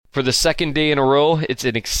For the second day in a row, it's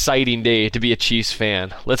an exciting day to be a Chiefs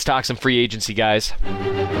fan. Let's talk some free agency, guys.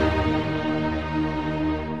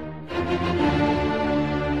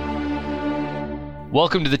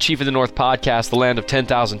 Welcome to the Chief of the North podcast, the land of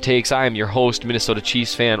 10,000 takes. I am your host, Minnesota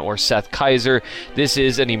Chiefs fan, or Seth Keysor. This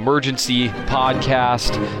is an emergency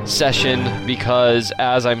podcast session because,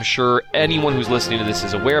 as I'm sure anyone who's listening to this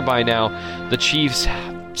is aware by now, the Chiefs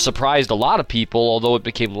surprised a lot of people, although it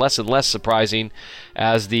became less and less surprising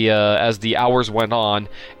as the hours went on,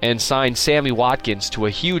 and signed Sammy Watkins to a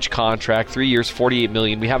huge contract, 3 years, $48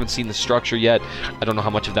 million. We haven't seen the structure yet. I don't know how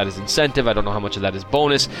much of that is incentive. I don't know how much of that is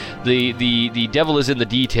bonus. The devil is in the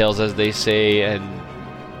details, as they say, and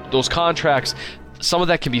those contracts, some of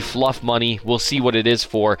that can be fluff money. We'll see what it is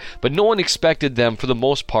for, but no one expected them, for the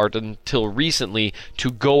most part, until recently, to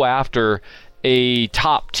go after a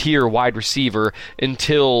top-tier wide receiver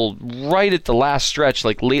until right at the last stretch,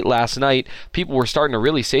 like late last night. People were starting to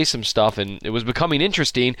really say some stuff, and it was becoming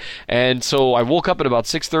interesting. And so I woke up at about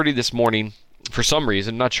 6:30 this morning for some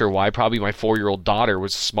reason, not sure why. Probably my 4-year-old daughter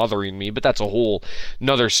was smothering me, but that's a whole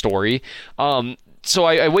nother story. So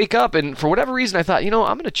I wake up, and for whatever reason, I thought, I'm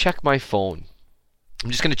going to check my phone.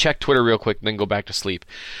 I'm just going to check Twitter real quick and then go back to sleep.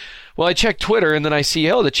 Well, I check Twitter, and then I see,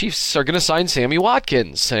 the Chiefs are going to sign Sammy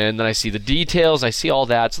Watkins. And then I see the details, I see all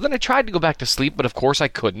that. So then I tried to go back to sleep, but of course I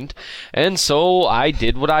couldn't. And so I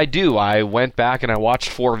did what I do. I went back and I watched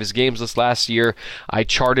 4 of his games this last year. I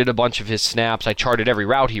charted a bunch of his snaps. I charted every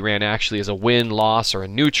route he ran, actually, as a win, loss, or a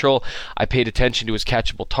neutral. I paid attention to his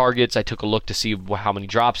catchable targets. I took a look to see how many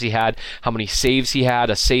drops he had, how many saves he had,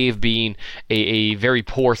 a save being a very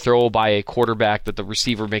poor throw by a quarterback that the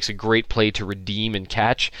receiver makes a great play to redeem and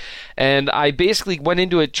catch. And I basically went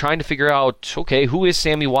into it trying to figure out, okay, who is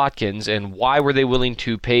Sammy Watkins and why were they willing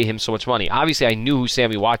to pay him so much money? Obviously, I knew who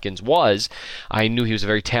Sammy Watkins was. I knew he was a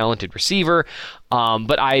very talented receiver,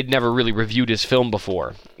 but I had never really reviewed his film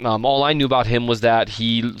before. All I knew about him was that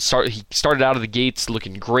he started out of the gates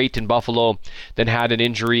looking great in Buffalo, then had an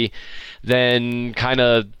injury, then kind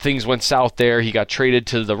of things went south there. He got traded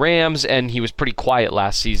to the Rams, and he was pretty quiet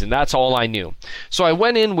last season. That's all I knew. So I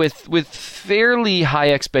went in with fairly high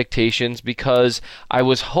expectations because I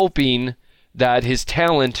was hoping that his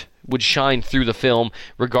talent would shine through the film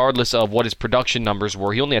regardless of what his production numbers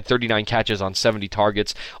were. He only had 39 catches on 70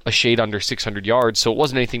 targets, a shade under 600 yards, so it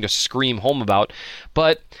wasn't anything to scream home about.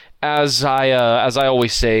 But as I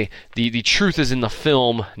always say, the truth is in the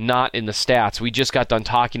film, not in the stats. We just got done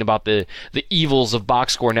talking about the evils of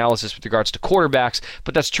box score analysis with regards to quarterbacks,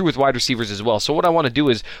 but that's true with wide receivers as well. So what I want to do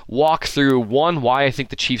is walk through, one, why I think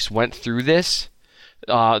the Chiefs went through this,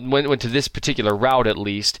 went to this particular route at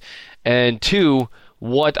least, and two,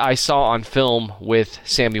 what I saw on film with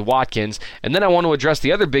Sammy Watkins. And then I want to address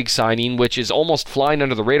the other big signing, which is almost flying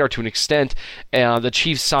under the radar to an extent. The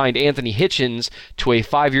Chiefs signed Anthony Hitchens to a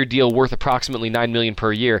 5-year deal worth approximately $9 million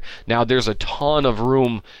per year. Now, there's a ton of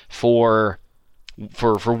room for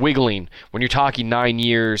wiggling. When you're talking 9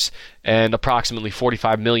 years and approximately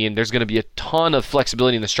 $45 million, there's going to be a ton of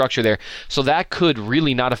flexibility in the structure there. So that could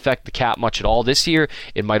really not affect the cap much at all this year.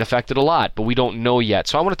 It might affect it a lot, but we don't know yet.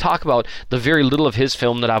 So I want to talk about the very little of his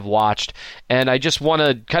film that I've watched, and I just want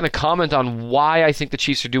to kind of comment on why I think the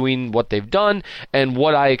Chiefs are doing what they've done and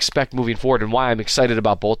what I expect moving forward and why I'm excited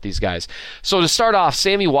about both these guys. So to start off,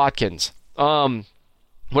 Sammy Watkins.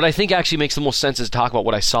 What I think actually makes the most sense is to talk about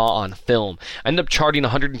what I saw on film. I ended up charting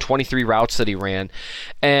 123 routes that he ran,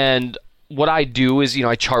 and what I do is,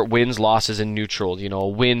 I chart wins, losses, and neutral. A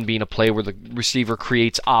win being a play where the receiver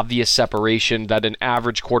creates obvious separation that an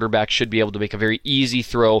average quarterback should be able to make a very easy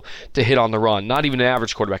throw to hit on the run. Not even an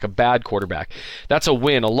average quarterback, a bad quarterback. That's a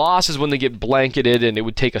win. A loss is when they get blanketed and it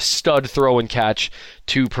would take a stud throw and catch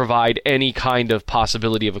to provide any kind of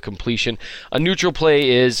possibility of a completion. A neutral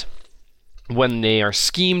play is when they are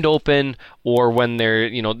schemed open, or when they're,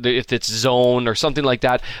 if it's zone or something like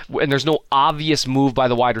that, and there's no obvious move by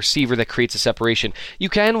the wide receiver that creates a separation. You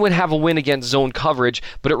can have a win against zone coverage,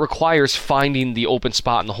 but it requires finding the open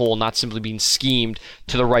spot in the hole, not simply being schemed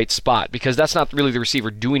to the right spot, because that's not really the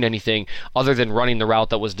receiver doing anything other than running the route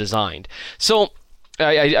that was designed. So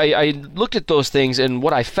I looked at those things, and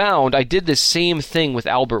what I found, I did this same thing with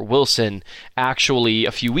Albert Wilson actually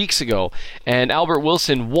a few weeks ago, and Albert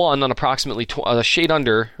Wilson won on approximately a shade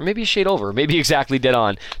under, or maybe a shade over, maybe exactly dead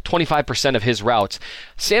on, 25% of his routes.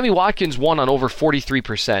 Sammy Watkins won on over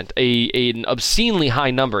 43%, an obscenely high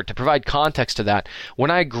number. To provide context to that, when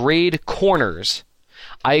I grade corners,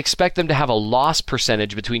 I expect them to have a loss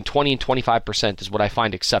percentage between 20 and 25% is what I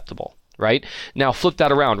find acceptable. right? Now flip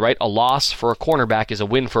that around, right? A loss for a cornerback is a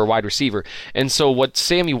win for a wide receiver. And so what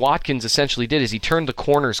Sammy Watkins essentially did is he turned the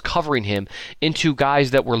corners covering him into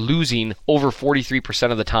guys that were losing over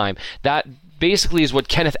 43% of the time. That basically is what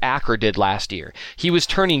Kenneth Acker did last year. He was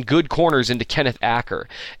turning good corners into Kenneth Acker.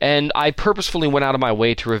 And I purposefully went out of my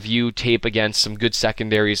way to review tape against some good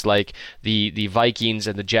secondaries like the Vikings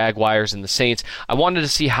and the Jaguars and the Saints. I wanted to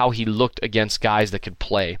see how he looked against guys that could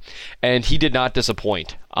play. And he did not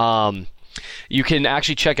disappoint. You can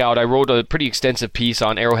actually check out, I wrote a pretty extensive piece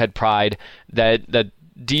on Arrowhead Pride that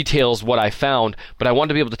details what I found, but I wanted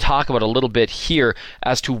to be able to talk about a little bit here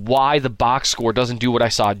as to why the box score doesn't do what I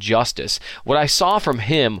saw justice. What I saw from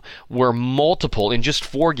him were multiple, in just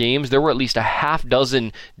 4 games, there were at least a half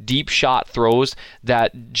dozen deep shot throws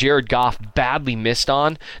that Jared Goff badly missed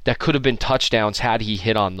on that could have been touchdowns had he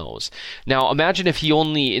hit on those. Now imagine if he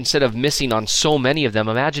only, instead of missing on so many of them,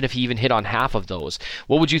 imagine if he even hit on half of those.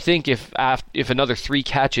 What would you think if another 3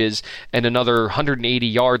 catches and another 180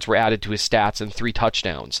 yards were added to his stats and 3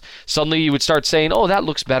 touchdowns? Suddenly you would start saying, oh, that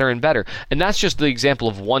looks better and better. And that's just the example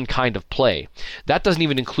of one kind of play. That doesn't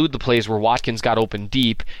even include the plays where Watkins got open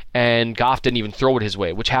deep and Goff didn't even throw it his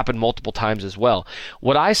way, which happened multiple times as well.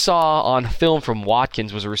 What I saw on film from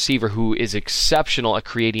Watkins was a receiver who is exceptional at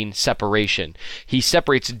creating separation. He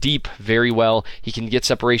separates deep very well. He can get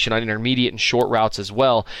separation on intermediate and short routes as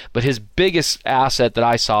well. But his biggest asset that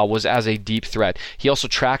I saw was as a deep threat. He also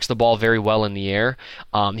tracks the ball very well in the air.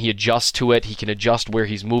 He adjusts to it. He can adjust where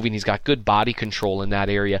he's moving. He's got good body control in that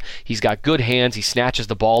area. He's got good hands. He snatches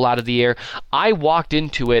the ball out of the air. I walked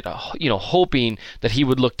into it, hoping that he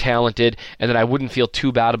would look talented and that I wouldn't feel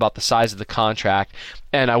too bad about the size of the contract.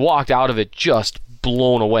 And I walked out of it just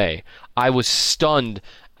blown away. I was stunned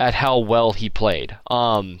at how well he played.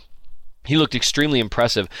 He looked extremely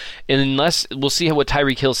impressive. And unless we'll see what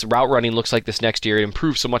Tyreek Hill's route running looks like this next year, it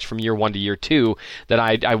improves so much from year 1 to year 2 that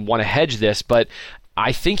I want to hedge this, but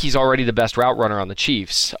I think he's already the best route runner on the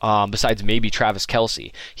Chiefs, besides maybe Travis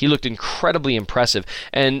Kelce. He looked incredibly impressive.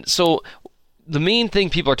 And so the main thing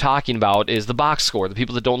people are talking about is the box score. The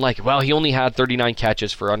people that don't like it, well, he only had 39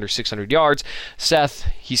 catches for under 600 yards. Seth,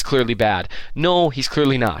 he's clearly bad. No, he's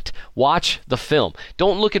clearly not. Watch the film.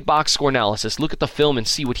 Don't look at box score analysis. Look at the film and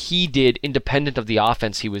see what he did independent of the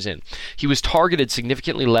offense he was in. He was targeted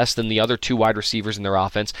significantly less than the other 2 wide receivers in their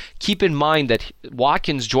offense. Keep in mind that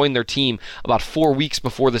Watkins joined their team about 4 weeks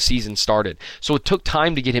before the season started. So it took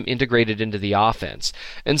time to get him integrated into the offense.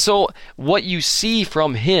 And so what you see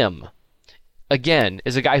from him, again,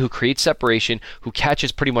 is a guy who creates separation, who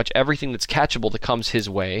catches pretty much everything that's catchable that comes his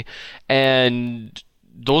way, and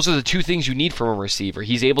those are the 2 things you need from a receiver.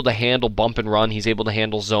 He's able to handle bump and run, he's able to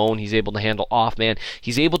handle zone, he's able to handle off man,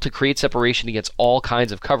 he's able to create separation against all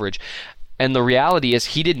kinds of coverage. And the reality is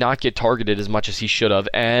he did not get targeted as much as he should have.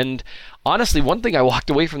 And honestly, one thing I walked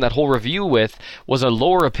away from that whole review with was a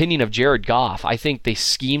lower opinion of Jared Goff. I think they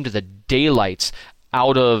schemed the daylights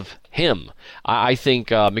out of him. I think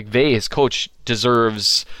McVay, his coach,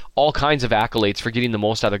 deserves all kinds of accolades for getting the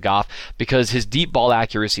most out of Goff because his deep ball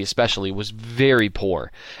accuracy especially was very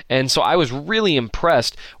poor. And so I was really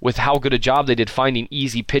impressed with how good a job they did finding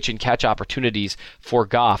easy pitch and catch opportunities for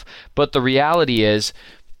Goff. But the reality is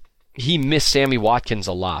he missed Sammy Watkins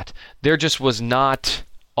a lot. There just was not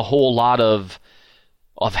a whole lot of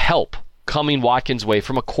help coming Watkins' way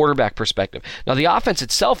from a quarterback perspective. Now, the offense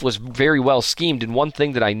itself was very well schemed, and one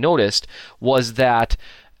thing that I noticed was that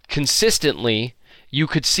consistently you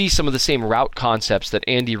could see some of the same route concepts that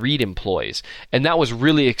Andy Reid employs. And that was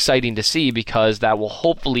really exciting to see because that will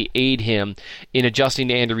hopefully aid him in adjusting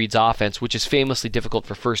to Andy Reid's offense, which is famously difficult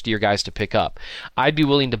for first-year guys to pick up. I'd be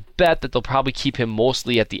willing to bet that they'll probably keep him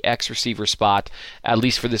mostly at the X receiver spot, at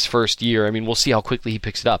least for this first year. I mean, we'll see how quickly he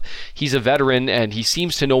picks it up. He's a veteran, and he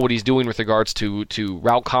seems to know what he's doing with regards to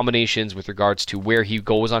route combinations, with regards to where he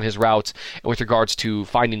goes on his routes, and with regards to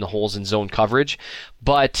finding the holes in zone coverage.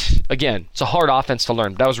 But again, it's a hard offense to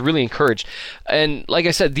learn. But I was really encouraged. And like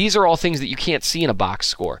I said, these are all things that you can't see in a box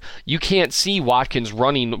score. You can't see Watkins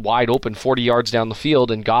running wide open 40 yards down the field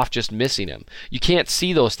and Goff just missing him. You can't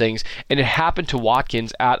see those things. And it happened to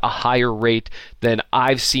Watkins at a higher rate than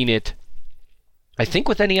I've seen it, I think,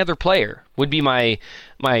 with any other player, would be my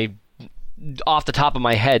off the top of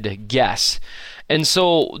my head guess. And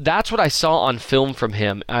so that's what I saw on film from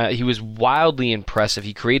him. He was wildly impressive.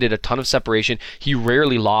 He created a ton of separation. He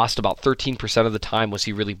rarely lost. About 13% of the time was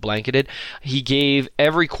he really blanketed. He gave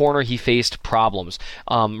every corner he faced problems.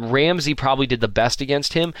 Ramsey probably did the best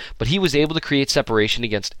against him, but he was able to create separation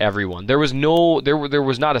against everyone. There was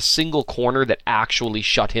not a single corner that actually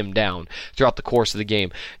shut him down throughout the course of the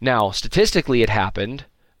game. Now, statistically it happened,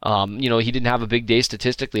 He didn't have a big day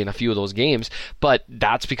statistically in a few of those games, but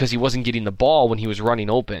that's because he wasn't getting the ball when he was running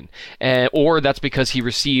open, or that's because he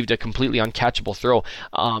received a completely uncatchable throw.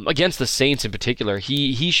 Against the Saints in particular,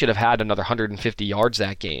 he should have had another 150 yards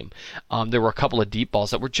that game. There were a couple of deep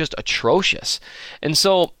balls that were just atrocious, and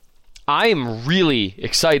so I'm really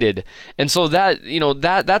excited. And so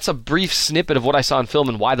that's a brief snippet of what I saw in film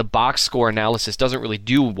and why the box score analysis doesn't really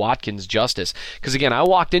do Watkins justice. Because again, I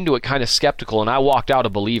walked into it kind of skeptical and I walked out a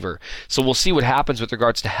believer. So we'll see what happens with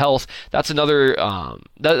regards to health. That's another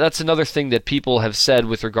that's another thing that people have said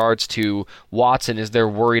with regards to Watson, is they're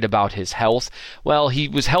worried about his health. Well, he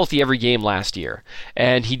was healthy every game last year,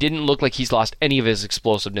 and he didn't look like he's lost any of his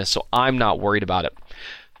explosiveness, so I'm not worried about it.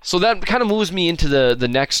 So that kind of moves me into the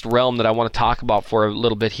next realm that I want to talk about for a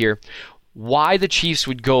little bit here. Why the Chiefs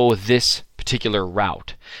would go this particular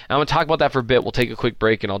route. And I'm going to talk about that for a bit. We'll take a quick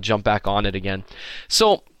break and I'll jump back on it again.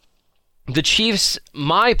 So the Chiefs,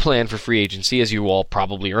 my plan for free agency, as you all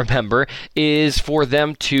probably remember, is for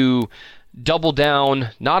them to double down,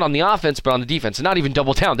 not on the offense, but on the defense. And not even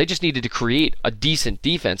double down. They just needed to create a decent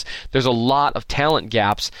defense. There's a lot of talent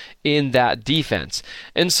gaps in that defense.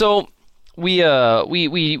 And so we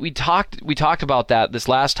talked about that this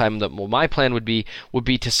last time. That my plan would be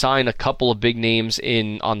to sign a couple of big names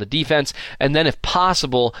on the defense, and then if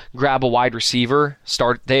possible grab a wide receiver,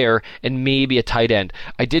 start there, and maybe a tight end.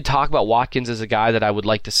 I did talk about Watkins as a guy that I would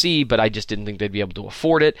like to see, but I just didn't think they'd be able to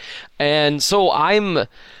afford it. And so I'm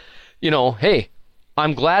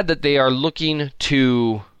glad that they are looking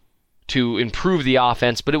to improve the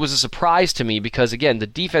offense, but it was a surprise to me because, again, the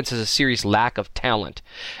defense has a serious lack of talent.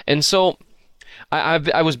 And so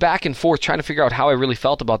I was back and forth trying to figure out how I really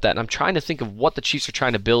felt about that, and I'm trying to think of what the Chiefs are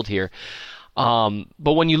trying to build here.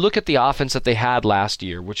 But when you look at the offense that they had last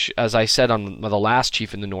year, which, as I said on the last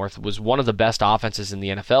Chief in the North, was one of the best offenses in the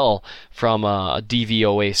NFL from a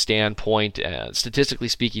DVOA standpoint. Statistically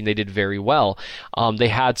speaking, they did very well. They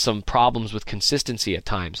had some problems with consistency at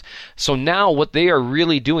times. So now what they are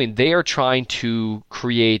really doing, they are trying to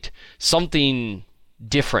create something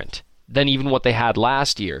different than even what they had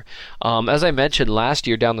last year. As I mentioned, last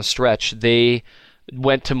year down the stretch, they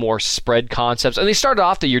went to more spread concepts, and they started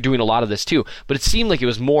off the year doing a lot of this too, but it seemed like it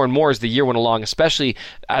was more and more as the year went along, especially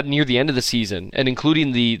near the end of the season, and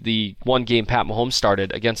including the one game Pat Mahomes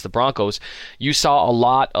started against the Broncos. You saw a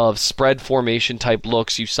lot of spread formation type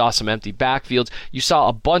looks, you saw some empty backfields, you saw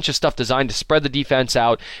a bunch of stuff designed to spread the defense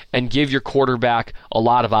out and give your quarterback a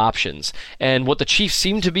lot of options. And what the Chiefs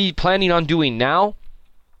seem to be planning on doing now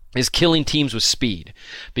is killing teams with speed,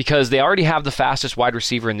 because they already have the fastest wide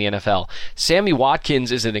receiver in the NFL. Sammy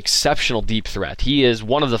Watkins is an exceptional deep threat. He is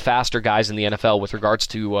one of the faster guys in the NFL with regards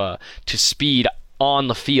to speed on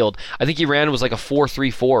the field. I think he was like a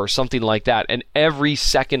 4.34 or something like that, and every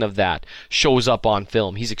second of that shows up on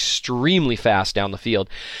film. He's extremely fast down the field.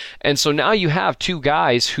 And so now you have two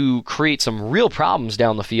guys who create some real problems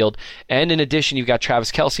down the field, and in addition you've got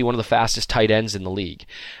Travis Kelce, one of the fastest tight ends in the league.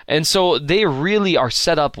 And so they really are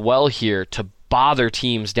set up well here to bother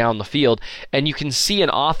teams down the field, and you can see an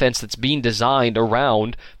offense that's being designed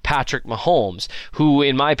around Patrick Mahomes, who,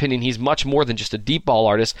 in my opinion, he's much more than just a deep ball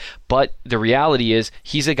artist, but the reality is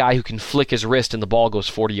he's a guy who can flick his wrist and the ball goes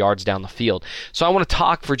 40 yards down the field. So I want to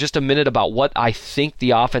talk for just a minute about what I think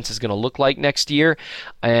the offense is going to look like next year,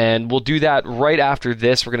 and we'll do that right after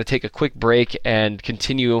this. We're going to take a quick break and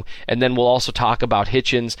continue, and then we'll also talk about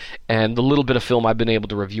Hitchens and the little bit of film I've been able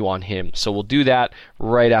to review on him. So we'll do that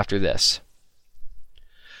right after this.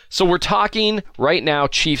 So we're talking right now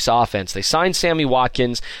Chiefs offense. They signed Sammy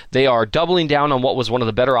Watkins. They are doubling down on what was one of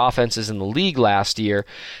the better offenses in the league last year.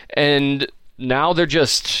 And now they're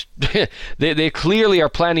just, they clearly are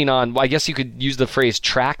planning on, I guess you could use the phrase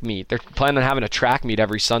track meet. They're planning on having a track meet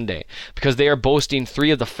every Sunday because they are boasting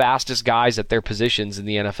three of the fastest guys at their positions in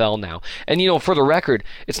the NFL now. And, for the record,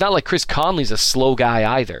 it's not like Chris Conley's a slow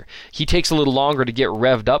guy either. He takes a little longer to get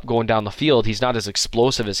revved up going down the field. He's not as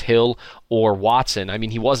explosive as Hill or Watson. I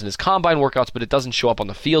mean, he was in his combine workouts, but it doesn't show up on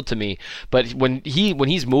the field to me. But when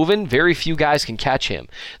he's moving, very few guys can catch him.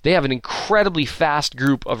 They have an incredibly fast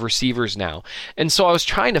group of receivers now. And so I was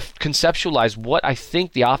trying to conceptualize what I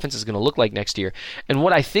think the offense is going to look like next year, and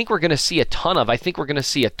what I think we're going to see a ton of. I think we're going to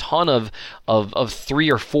see a ton of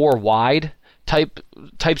 3 or 4 wide type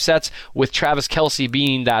sets, with Travis Kelce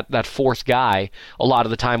being that fourth guy a lot of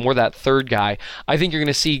the time, or that third guy. I think you're going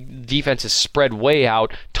to see defenses spread way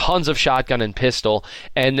out, tons of shotgun and pistol,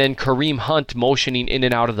 and then Kareem Hunt motioning in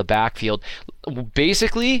and out of the backfield.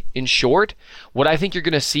 Basically, in short, what I think you're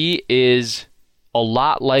going to see is a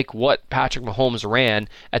lot like what Patrick Mahomes ran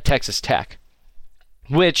at Texas Tech,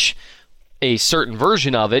 which a certain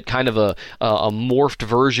version of it, kind of a morphed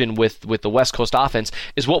version with the West Coast offense,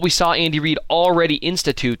 is what we saw Andy Reid already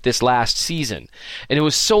institute this last season. And it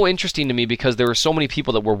was so interesting to me because there were so many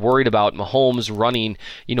people that were worried about Mahomes running,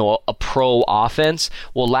 a pro offense.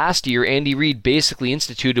 Well, last year, Andy Reid basically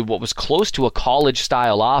instituted what was close to a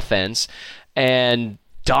college-style offense and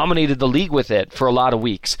dominated the league with it for a lot of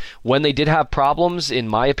weeks. When they did have problems, in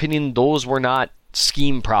my opinion, those were not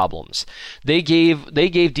scheme problems. They gave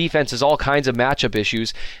defenses all kinds of matchup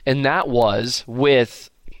issues, and that was with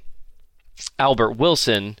Albert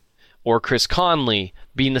Wilson or Chris Conley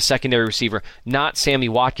being the secondary receiver, not Sammy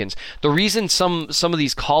Watkins. The reason some of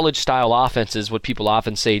these college-style offenses, what people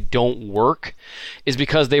often say, don't work is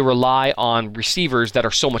because they rely on receivers that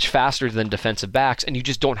are so much faster than defensive backs, and you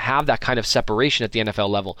just don't have that kind of separation at the NFL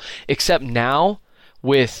level. Except now,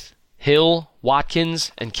 with Hill,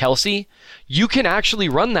 Watkins, and Kelsey, you can actually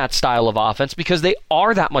run that style of offense because they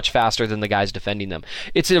are that much faster than the guys defending them.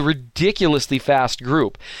 It's a ridiculously fast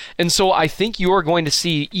group. And so I think you're going to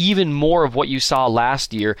see even more of what you saw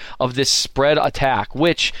last year of this spread attack,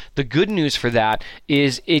 which the good news for that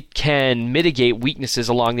is it can mitigate weaknesses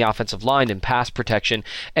along the offensive line and pass protection.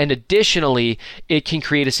 And additionally, it can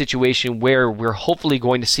create a situation where we're hopefully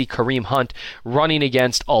going to see Kareem Hunt running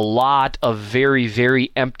against a lot of very,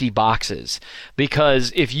 very empty boxes.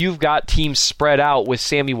 Because if you've got teams spread out with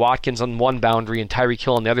Sammy Watkins on one boundary and Tyreek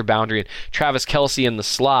Hill on the other boundary and Travis Kelce in the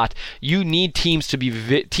slot, you need teams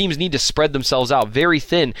need to spread themselves out very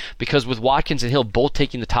thin, because with Watkins and Hill both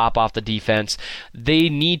taking the top off the defense, they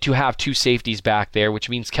need to have two safeties back there, which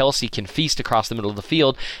means Kelce can feast across the middle of the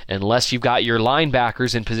field unless you've got your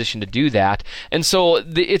linebackers in position to do that. And so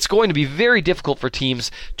it's going to be very difficult for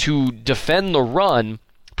teams to defend the run,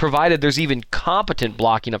 provided there's even competent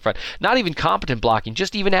blocking up front. Not even competent blocking,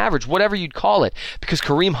 just even average, whatever you'd call it, because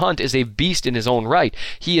Kareem Hunt is a beast in his own right.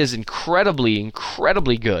 He is incredibly,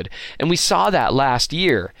 incredibly good, and we saw that last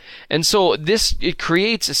year. And so it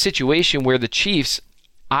creates a situation where the Chiefs,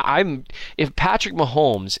 if Patrick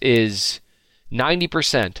Mahomes is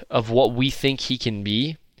 90% of what we think he can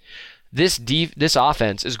be, this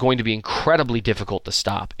offense is going to be incredibly difficult to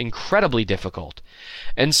stop. Incredibly difficult.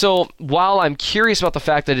 And so while I'm curious about the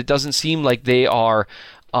fact that it doesn't seem like they are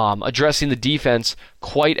addressing the defense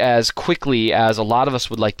quite as quickly as a lot of us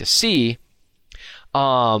would like to see,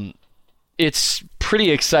 it's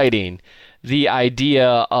pretty exciting, the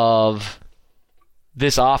idea of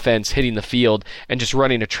this offense hitting the field and just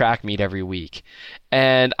running a track meet every week.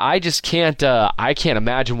 And I just can't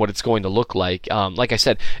imagine what it's going to look like. Like I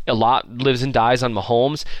said, a lot lives and dies on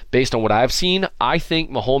Mahomes. Based on what I've seen, I think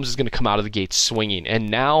Mahomes is going to come out of the gate swinging. And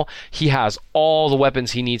now he has all the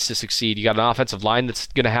weapons he needs to succeed. You got an offensive line that's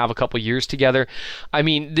going to have a couple years together. I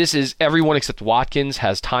mean, this is everyone except Watkins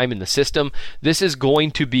has time in the system. This is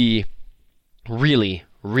going to be really,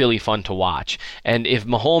 really fun to watch. And if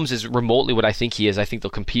Mahomes is remotely what I think he is, I think they'll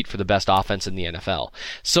compete for the best offense in the NFL.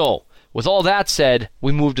 So, with all that said,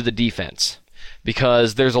 we move to the defense,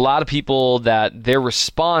 because there's a lot of people that their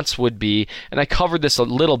response would be, and I covered this a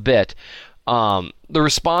little bit, the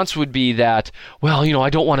response would be that, well, I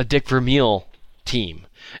don't want a Dick Vermeil team.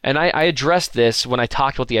 And I addressed this when I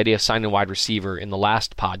talked about the idea of signing a wide receiver in the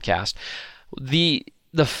last podcast.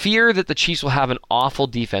 The fear that the Chiefs will have an awful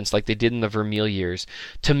defense like they did in the Vermeil years,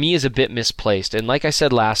 to me, is a bit misplaced. And like I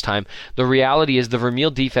said last time, the reality is the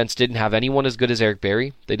Vermeil defense didn't have anyone as good as Eric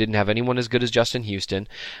Berry. They didn't have anyone as good as Justin Houston.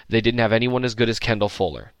 They didn't have anyone as good as Kendall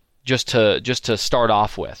Fuller, just to start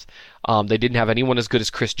off with. They didn't have anyone as good as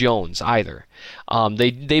Chris Jones either.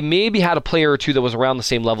 They maybe had a player or two that was around the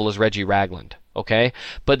same level as Reggie Ragland, okay?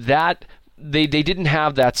 But They didn't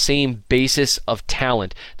have that same basis of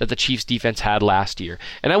talent that the Chiefs defense had last year.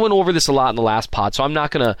 And I went over this a lot in the last pod, so I'm not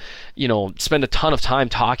going to, spend a ton of time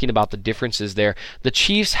talking about the differences there. The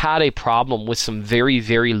Chiefs had a problem with some very,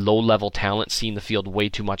 very low-level talent seeing the field way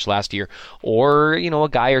too much last year, or, a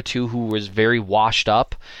guy or two who was very washed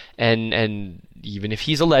up, and even if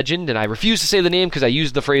he's a legend, and I refuse to say the name because I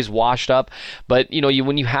used the phrase washed up, but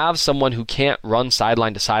when you have someone who can't run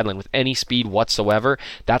sideline to sideline with any speed whatsoever,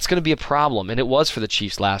 that's going to be a problem, and it was for the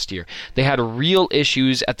Chiefs last year. They had real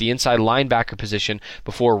issues at the inside linebacker position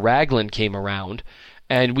before Ragland came around,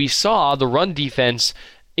 and we saw the run defense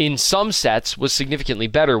in some sets was significantly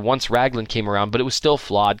better once Ragland came around, but it was still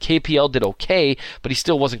flawed. KPL did okay, but he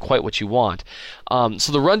still wasn't quite what you want.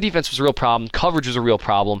 So the run defense was a real problem. Coverage was a real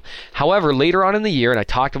problem. However, later on in the year, and I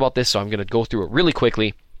talked about this, so I'm going to go through it really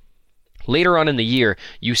quickly. Later on in the year,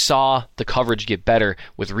 you saw the coverage get better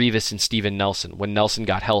with Revis and Steven Nelson when Nelson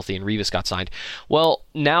got healthy and Revis got signed. Well,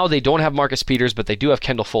 now they don't have Marcus Peters, but they do have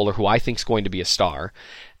Kendall Fuller, who I think is going to be a star.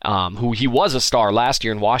 who he was a star last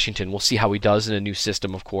year in Washington. We'll see how he does in a new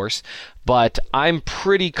system, of course. But I'm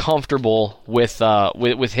pretty comfortable with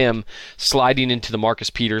him sliding into the Marcus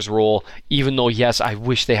Peters role, even though, yes, I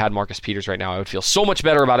wish they had Marcus Peters right now. I would feel so much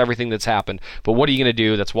better about everything that's happened. But what are you going to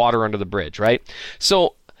do? That's water under the bridge, right?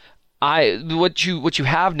 So what you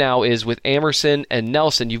have now is with Emerson and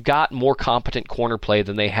Nelson, you've got more competent corner play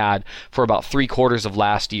than they had for about 3/4 of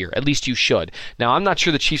last year. At least you should. Now, I'm not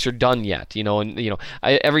sure the Chiefs are done yet,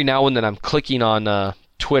 every now and then I'm clicking on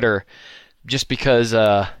Twitter just because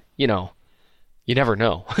you never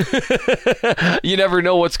know. You never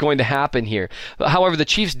know what's going to happen here. However, the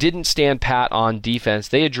Chiefs didn't stand pat on defense.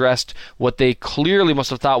 They addressed what they clearly must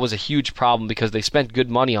have thought was a huge problem because they spent good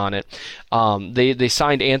money on it. They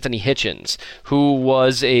signed Anthony Hitchens, who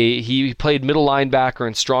was he played middle linebacker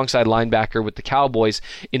and strong side linebacker with the Cowboys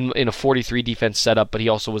in a 43 defense setup, but he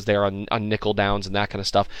also was there on nickel downs and that kind of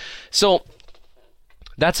stuff. So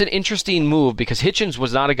that's an interesting move because Hitchens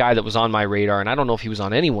was not a guy that was on my radar, and I don't know if he was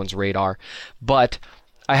on anyone's radar, but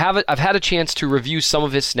I've had a chance to review some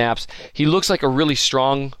of his snaps. He looks like a really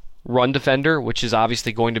strong run defender, which is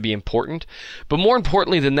obviously going to be important. But more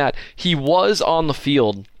importantly than that, he was on the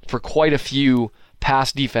field for quite a few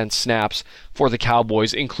pass defense snaps for the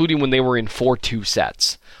Cowboys, including when they were in 4-2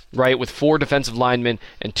 sets, right, with 4 defensive linemen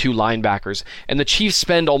and 2 linebackers. And the Chiefs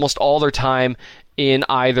spend almost all their time in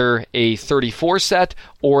either a 34 set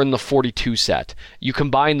or in the 42 set. You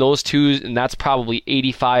combine those two, and that's probably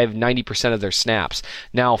 85-90% of their snaps.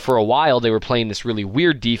 Now, for a while, they were playing this really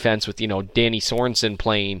weird defense with, Danny Sorensen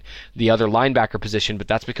playing the other linebacker position, but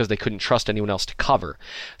that's because they couldn't trust anyone else to cover.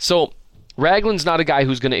 So Ragland's not a guy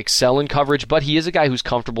who's going to excel in coverage, but he is a guy who's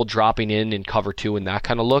comfortable dropping in cover 2 and that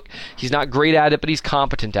kind of look. He's not great at it, but he's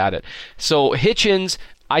competent at it. So Hitchens,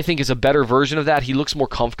 I think, is a better version of that. He looks more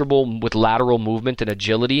comfortable with lateral movement and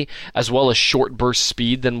agility, as well as short burst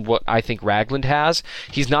speed than what I think Ragland has.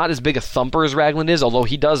 He's not as big a thumper as Ragland is, although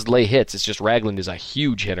he does lay hits. It's just Ragland is a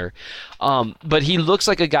huge hitter. But he looks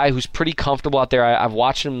like a guy who's pretty comfortable out there. I've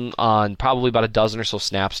watched him on probably about a dozen or so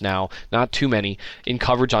snaps now, not too many, in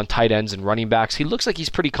coverage on tight ends and running backs. He looks like he's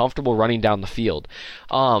pretty comfortable running down the field.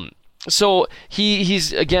 So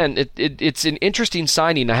he's again, it's an interesting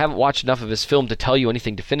signing. I haven't watched enough of his film to tell you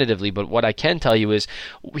anything definitively, but what I can tell you is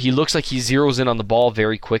he looks like he zeroes in on the ball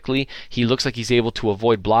very quickly. He looks like he's able to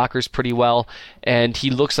avoid blockers pretty well, and he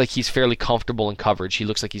looks like he's fairly comfortable in coverage. He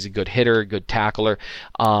looks like he's a good hitter, a good tackler.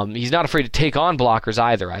 He's not afraid to take on blockers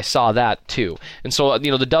either. I saw that too. And so,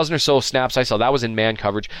 the dozen or so snaps I saw, that was in man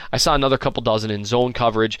coverage. I saw another couple dozen in zone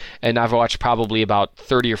coverage, and I've watched probably about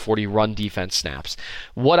 30 or 40 run defense snaps.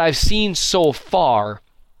 What I've seen so far,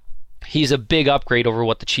 he's a big upgrade over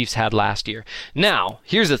what the Chiefs had last year. Now,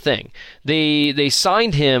 here's the thing. They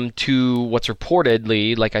signed him to what's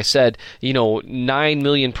reportedly, like I said, $9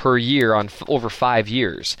 million per year on over 5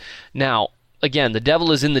 years. Now, again, the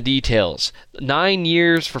devil is in the details. 9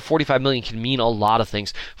 years for $45 million can mean a lot of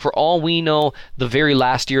things. For all we know, the very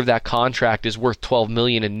last year of that contract is worth $12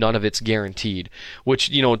 million and none of it's guaranteed,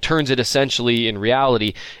 which turns it essentially in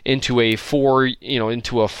reality into a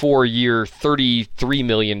 4-year, $33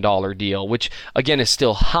 million deal, which again is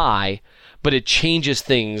still high, but it changes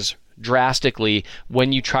things drastically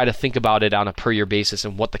when you try to think about it on a per year basis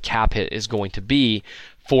and what the cap hit is going to be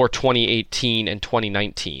for 2018 and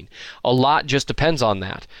 2019. A lot just depends on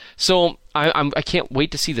that. So I can't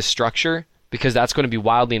wait to see the structure, because that's going to be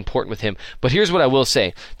wildly important with him. But here's what I will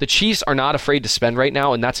say. The Chiefs are not afraid to spend right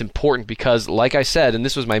now, and that's important because, like I said, and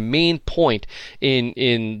this was my main point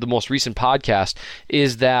in the most recent podcast,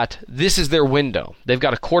 is that this is their window. They've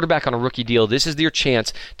got a quarterback on a rookie deal. This is their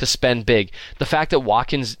chance to spend big. The fact that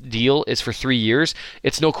Watkins' deal is for 3 years,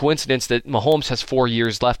 it's no coincidence that Mahomes has 4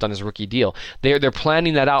 years left on his rookie deal. They're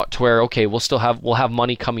planning that out to where, okay, we'll have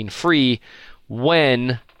money coming free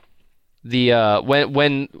when they'll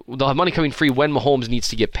have money coming free when Mahomes needs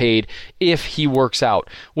to get paid if he works out,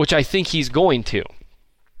 which I think he's going to.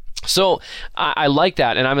 So I like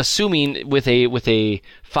that, and I'm assuming with a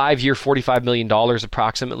 5-year, $45 million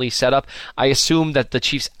approximately setup, I assume that the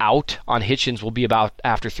Chiefs out on Hitchens will be about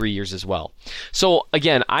after 3 years as well. So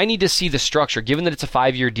again, I need to see the structure. Given that it's a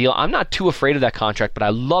 5-year deal, I'm not too afraid of that contract, but I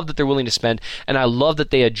love that they're willing to spend, and I love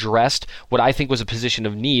that they addressed what I think was a position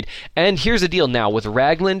of need. And here's the deal now, with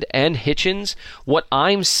Ragland and Hitchens, what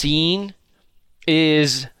I'm seeing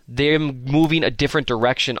is them moving a different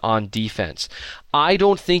direction on defense. I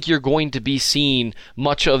don't think you're going to be seeing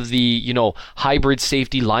much of the, hybrid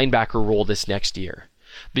safety linebacker role this next year,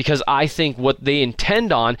 because I think what they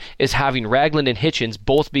intend on is having Ragland and Hitchens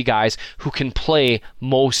both be guys who can play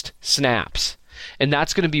most snaps. And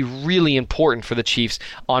that's going to be really important for the Chiefs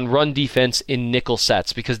on run defense in nickel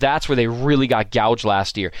sets, because that's where they really got gouged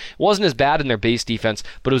last year. It wasn't as bad in their base defense,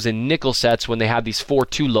 but it was in nickel sets when they had these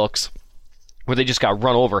 4-2 looks where they just got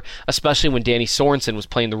run over, especially when Danny Sorensen was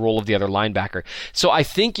playing the role of the other linebacker. So I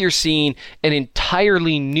think you're seeing an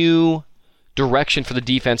entirely new direction for the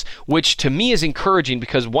defense, which to me is encouraging,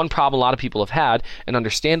 because one problem a lot of people have had, and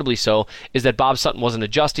understandably so, is that Bob Sutton wasn't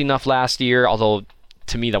adjusting enough last year, although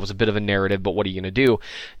to me that was a bit of a narrative, but what are you going to do?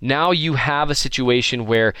 Now you have a situation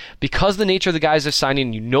where, because the nature of the guys they're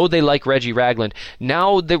signing, they like Reggie Ragland,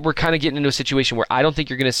 now that we're kind of getting into a situation where I don't think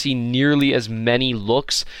you're going to see nearly as many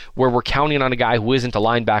looks where we're counting on a guy who isn't a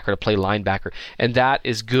linebacker to play linebacker, and that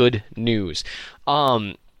is good news.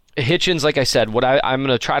 Hitchens, like I said, I'm going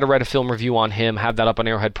to try to write a film review on him, have that up on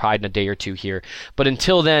Arrowhead Pride in a day or two here. But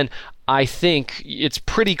until then, I think it's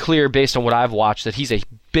pretty clear based on what I've watched that he's a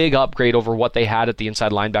big upgrade over what they had at the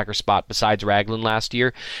inside linebacker spot besides Ragland last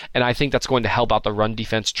year, and I think that's going to help out the run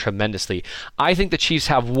defense tremendously. I think the Chiefs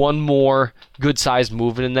have one more good-sized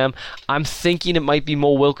movement in them. I'm thinking it might be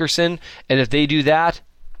Mo Wilkerson, and if they do that,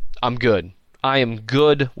 I'm good. I am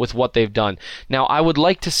good with what they've done. Now, I would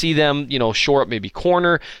like to see them, shore up maybe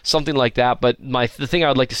corner, something like that, but the thing I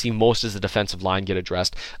would like to see most is the defensive line get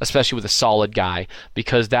addressed, especially with a solid guy,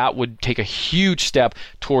 because that would take a huge step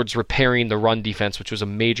towards repairing the run defense, which was a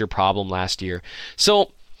major problem last year.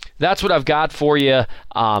 So that's what I've got for you.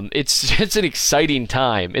 It's an exciting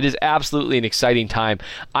time. It is absolutely an exciting time.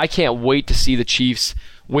 I can't wait to see the Chiefs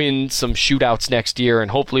win some shootouts next year, and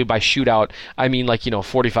hopefully by shootout I mean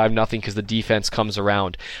 45-0 because the defense comes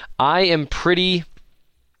around. I am pretty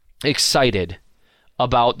excited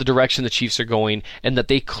about the direction the Chiefs are going, and that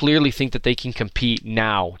they clearly think that they can compete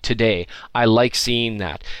now, today. I like seeing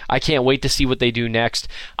that. I can't wait to see what they do next.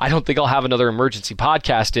 I don't think I'll have another emergency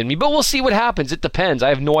podcast in me, but we'll see what happens. It depends. I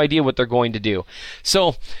have no idea what they're going to do.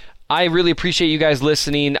 So I really appreciate you guys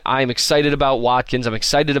listening. I'm excited about Watkins. I'm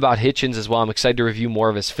excited about Hitchens as well. I'm excited to review more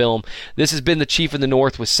of his film. This has been The Chief in the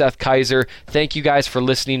North with Seth Keysor. Thank you guys for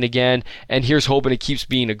listening again, and here's hoping it keeps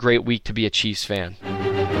being a great week to be a Chiefs fan.